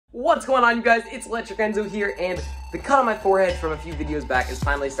What's going on, you guys? It's 𝗦𝗢𝗢𝗔𝗟 here, and the cut on my forehead from a few videos back is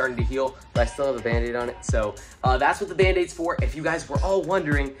finally starting to heal, but I still have a band-aid on it, so that's what the band-aid's for, if you guys were all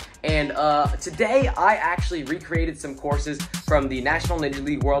wondering. And today, I actually recreated some courses from the National Ninja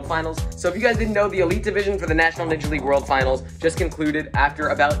League World Finals. So if you guys didn't know, the Elite Division for the National Ninja League World Finals just concluded after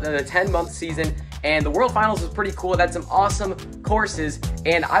about a 10-month season, and the World Finals was pretty cool. It had some awesome courses,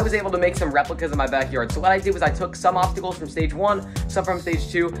 and I was able to make some replicas in my backyard. So what I did was I took some obstacles from Stage 1, some from Stage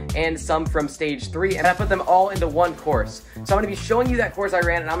 2, and some from Stage 3, and I put them all into one course. So I'm going to be showing you that course I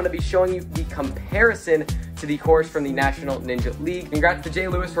ran, and I'm going to be showing you the comparison to the course from the National Ninja League. Congrats to Jay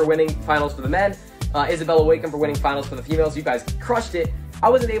Lewis for winning finals for the men, 𝗬𝗛𝗢𝗥𝗧𝗦 for winning finals for the females. You guys crushed it. I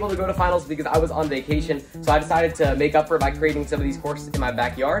wasn't able to go to finals because I was on vacation, so I decided to make up for it by creating some of these courses in my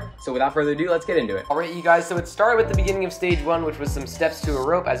backyard. So without further ado, let's get into it. Alright, you guys, so it started with the beginning of Stage 1, which was some steps to a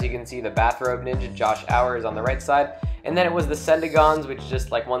rope. As you can see, the bathrobe ninja, Josh Auer, is on the right side. And then it was the Sendagons, which is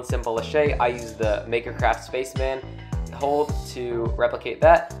just like one simple lâché. I used the Makercraft Spaceman hold to replicate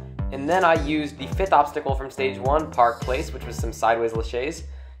that. And then I used the fifth obstacle from Stage 1, Park Place, which was some sideways lâchés.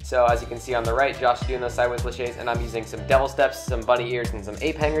 So as you can see on the right, Josh is doing those sideways lâchés, and I'm using some devil steps, some bunny ears, and some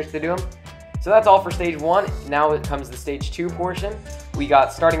ape hangers to do them. So that's all for Stage 1. Now it comes the Stage 2 portion. We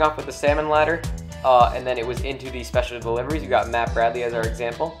got starting off with the Salmon Ladder, and then it was into the special deliveries. You got Matt Bradley as our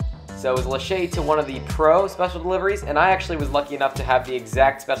example. So it was lâché to one of the pro special deliveries, and I actually was lucky enough to have the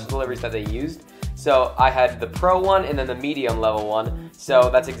exact special deliveries that they used. So I had the pro one and then the medium level one.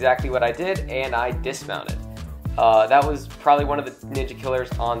 So that's exactly what I did, and I dismounted. That was probably one of the ninja killers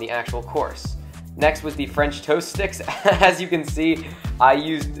on the actual course. Next was the French toast sticks. As you can see, I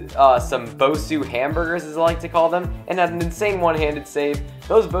used some Bosu hamburgers, as I like to call them, and had an insane one-handed save.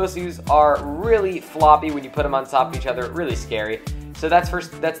 Those Bosus are really floppy when you put them on top of each other, really scary. So that's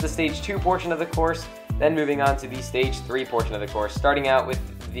the Stage 2 portion of the course. Then moving on to the Stage 3 portion of the course, starting out with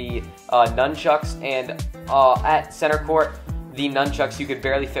the nunchucks, and at Centercourt, the nunchucks, you could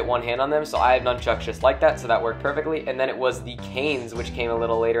barely fit one hand on them, so I have nunchucks just like that, so that worked perfectly. And then it was the canes, which came a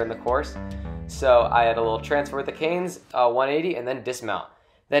little later in the course. So I had a little transfer with the canes, 180, and then dismount.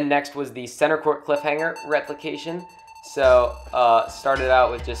 Then next was the Centercourt Cliff hanger replication. So started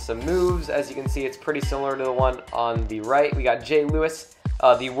out with just some moves. As you can see, it's pretty similar to the one on the right. We got Jay Lewis,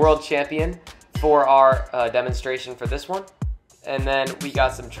 the world champion, for our demonstration for this one. And then we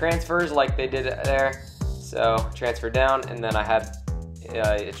got some transfers like they did there. So transfer down, and then I had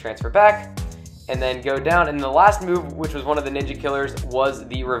a transfer back, and then go down. And the last move, which was one of the ninja killers, was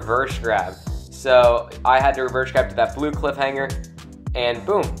the reverse grab. So I had to reverse grab to that blue cliffhanger, and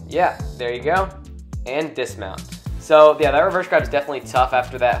boom, yeah, there you go, and dismount. So yeah, that reverse grab is definitely tough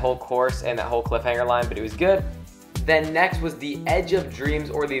after that whole course and that whole cliffhanger line, but it was good. Then next was the Edge of Dreams,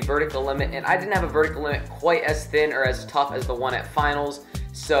 or the vertical limit, and I didn't have a vertical limit quite as thin or as tough as the one at finals,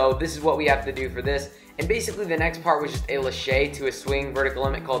 so this is what we have to do for this. And basically the next part was just a lâché to a swing vertical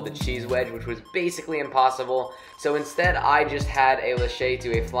limit called the cheese wedge, which was basically impossible. So instead I just had a lâché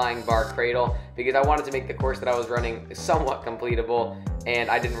to a flying bar cradle because I wanted to make the course that I was running somewhat completable, and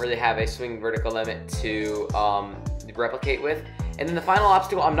I didn't really have a swing vertical limit to replicate with. And then the final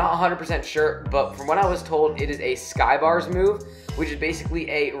obstacle, I'm not 100% sure, but from what I was told, it is a Skybars move, which is basically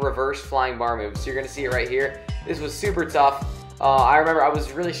a reverse flying bar move. So you're going to see it right here. This was super tough. I remember I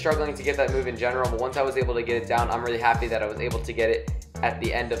was really struggling to get that move in general, but once I was able to get it down, I'm really happy that I was able to get it at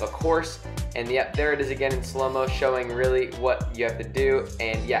the end of a course. And yep, there it is again in slow-mo, showing really what you have to do.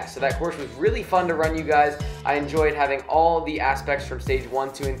 And yeah, so that course was really fun to run, you guys. I enjoyed having all the aspects from Stage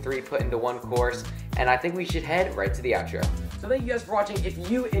 1, 2, and 3 put into one course, and I think we should head right to the outro. So thank you guys for watching.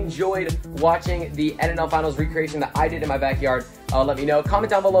 If you enjoyed watching the NNL Finals recreation that I did in my backyard, let me know. Comment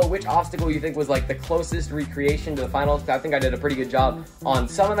down below which obstacle you think was like the closest recreation to the finals. I think I did a pretty good job on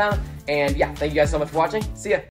some of them. And yeah, thank you guys so much for watching. See ya.